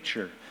sweet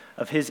picture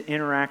of his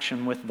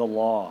interaction with the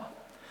law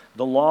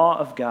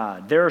of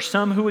God. There are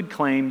some who would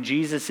claim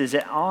Jesus is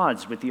at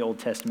odds with the Old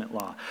Testament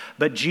law,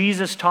 but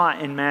Jesus taught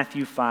in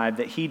Matthew 5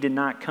 that he did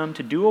not come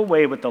to do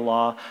away with the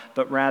law,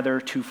 but rather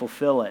to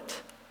fulfill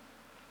it.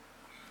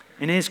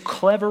 In his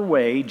clever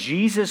way,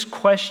 Jesus'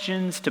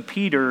 questions to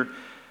Peter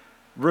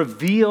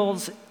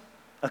reveals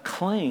a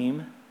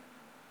claim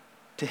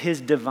to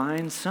his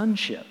divine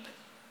sonship.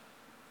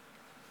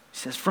 He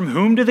says, "From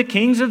whom do the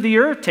kings of the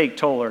earth take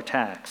toll or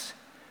tax?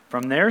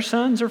 From their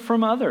sons or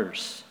from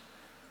others?"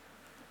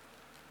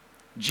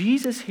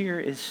 Jesus here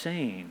is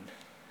saying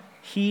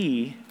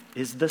he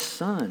is the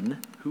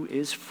Son who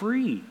is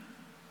free.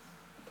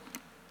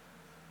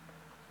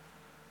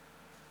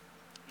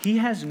 He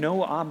has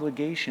no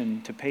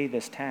obligation to pay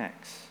this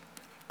tax.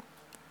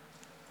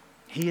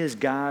 He is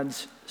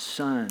God's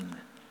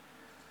Son,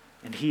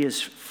 and he is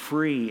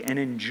free and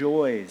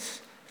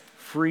enjoys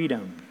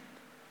freedom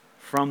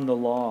from the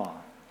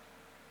law.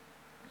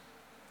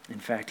 In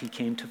fact, he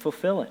came to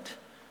fulfill it.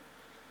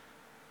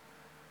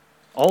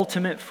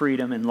 Ultimate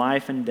freedom in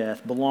life and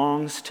death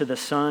belongs to the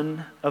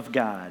Son of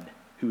God,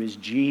 who is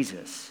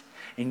Jesus,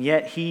 and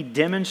yet he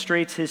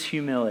demonstrates his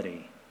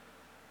humility.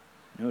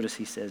 Notice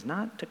he says,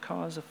 not to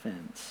cause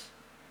offense.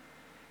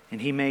 And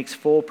he makes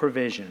full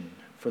provision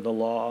for the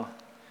law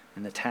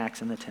and the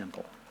tax and the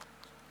temple.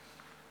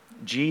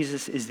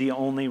 Jesus is the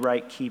only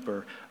right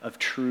keeper of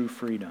true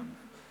freedom.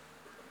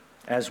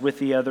 As with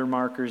the other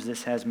markers,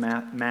 this has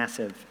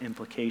massive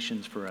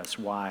implications for us.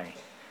 Why?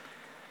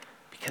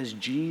 Because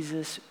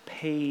Jesus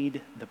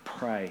paid the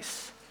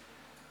price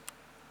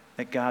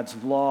that God's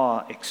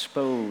law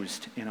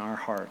exposed in our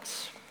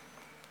hearts.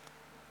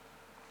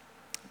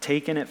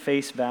 Taken at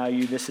face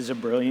value, this is a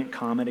brilliant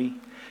comedy.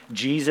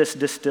 Jesus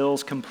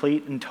distills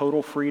complete and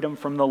total freedom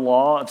from the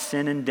law of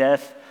sin and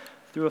death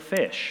through a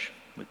fish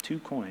with 2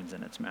 coins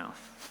in its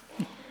mouth.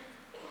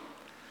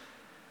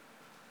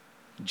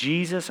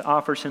 Jesus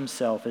offers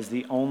himself as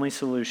the only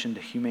solution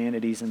to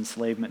humanity's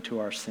enslavement to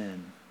our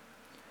sin.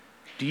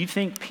 Do you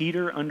think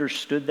Peter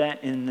understood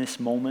that in this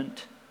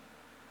moment?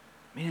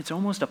 I mean, it's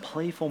almost a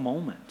playful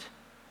moment.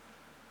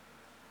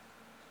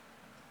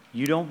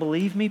 You don't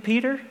believe me,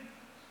 Peter?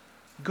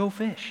 Go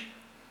fish.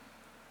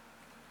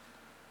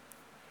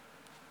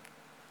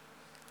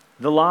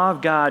 The law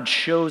of God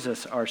shows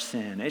us our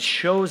sin. It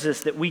shows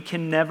us that we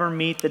can never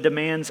meet the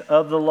demands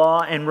of the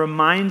law and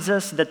reminds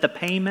us that the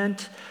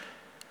payment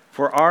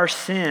for our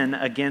sin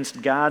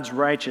against God's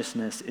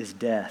righteousness is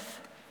death.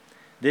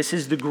 This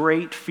is the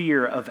great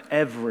fear of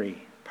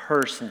every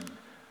person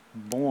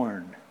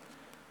born.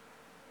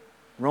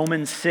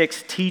 Romans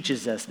 6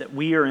 teaches us that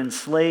we are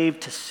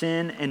enslaved to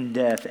sin and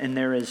death, and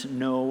there is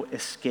no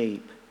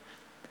escape.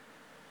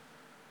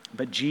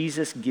 But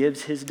Jesus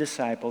gives his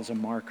disciples a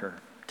marker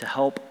to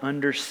help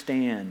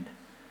understand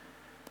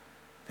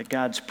that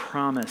God's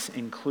promise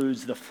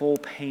includes the full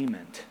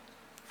payment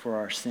for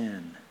our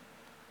sin.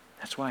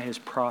 That's why his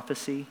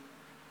prophecy,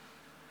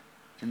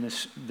 and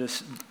this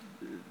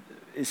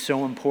is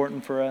so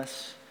important for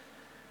us,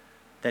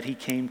 that he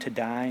came to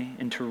die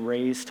and to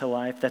raise to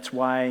life. That's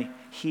why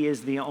he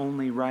is the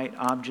only right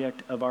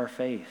object of our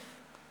faith.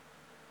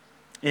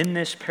 In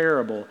this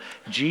parable,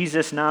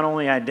 Jesus not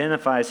only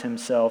identifies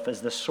himself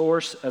as the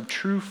source of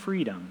true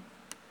freedom,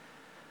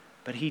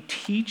 but he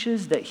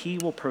teaches that he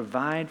will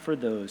provide for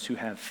those who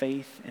have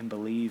faith and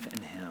believe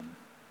in him.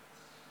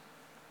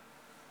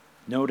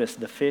 Notice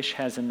the fish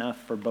has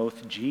enough for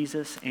both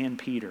Jesus and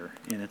Peter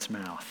in its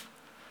mouth.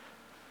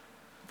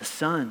 The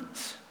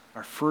sons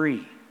are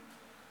free.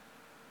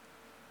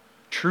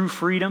 True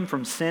freedom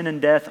from sin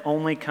and death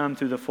only come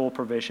through the full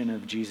provision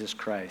of Jesus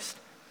Christ.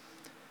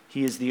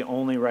 He is the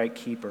only right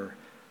keeper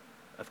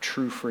of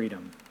true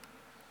freedom.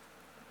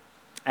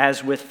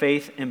 As with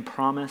faith and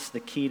promise, the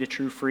key to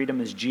true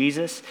freedom is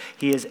Jesus.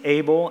 He is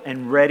able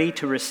and ready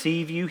to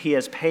receive you. He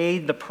has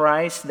paid the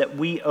price that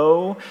we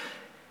owe,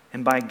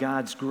 and by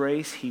God's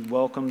grace, he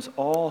welcomes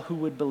all who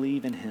would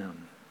believe in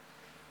him.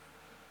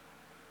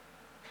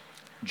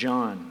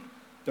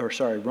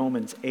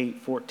 Romans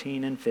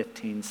 8:14 and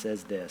 15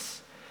 says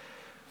this,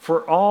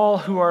 "For all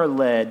who are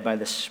led by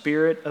the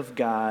Spirit of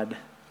God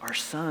are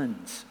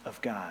sons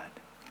of God.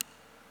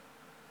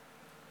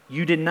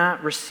 You did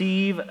not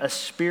receive a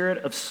spirit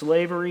of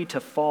slavery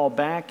to fall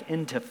back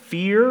into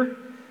fear,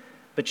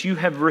 but you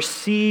have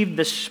received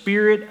the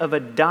spirit of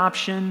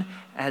adoption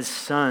as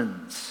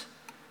sons,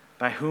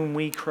 by whom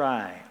we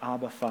cry,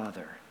 Abba,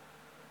 Father."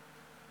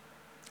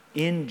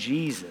 In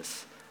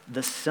Jesus,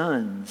 the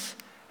sons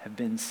have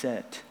been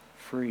set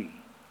free.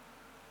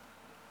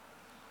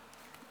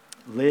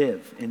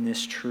 Live in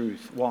this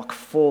truth. Walk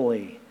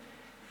fully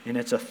in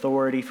its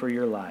authority for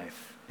your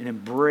life, and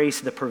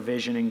embrace the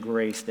provision and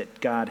grace that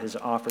God has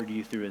offered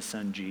you through his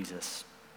Son, Jesus.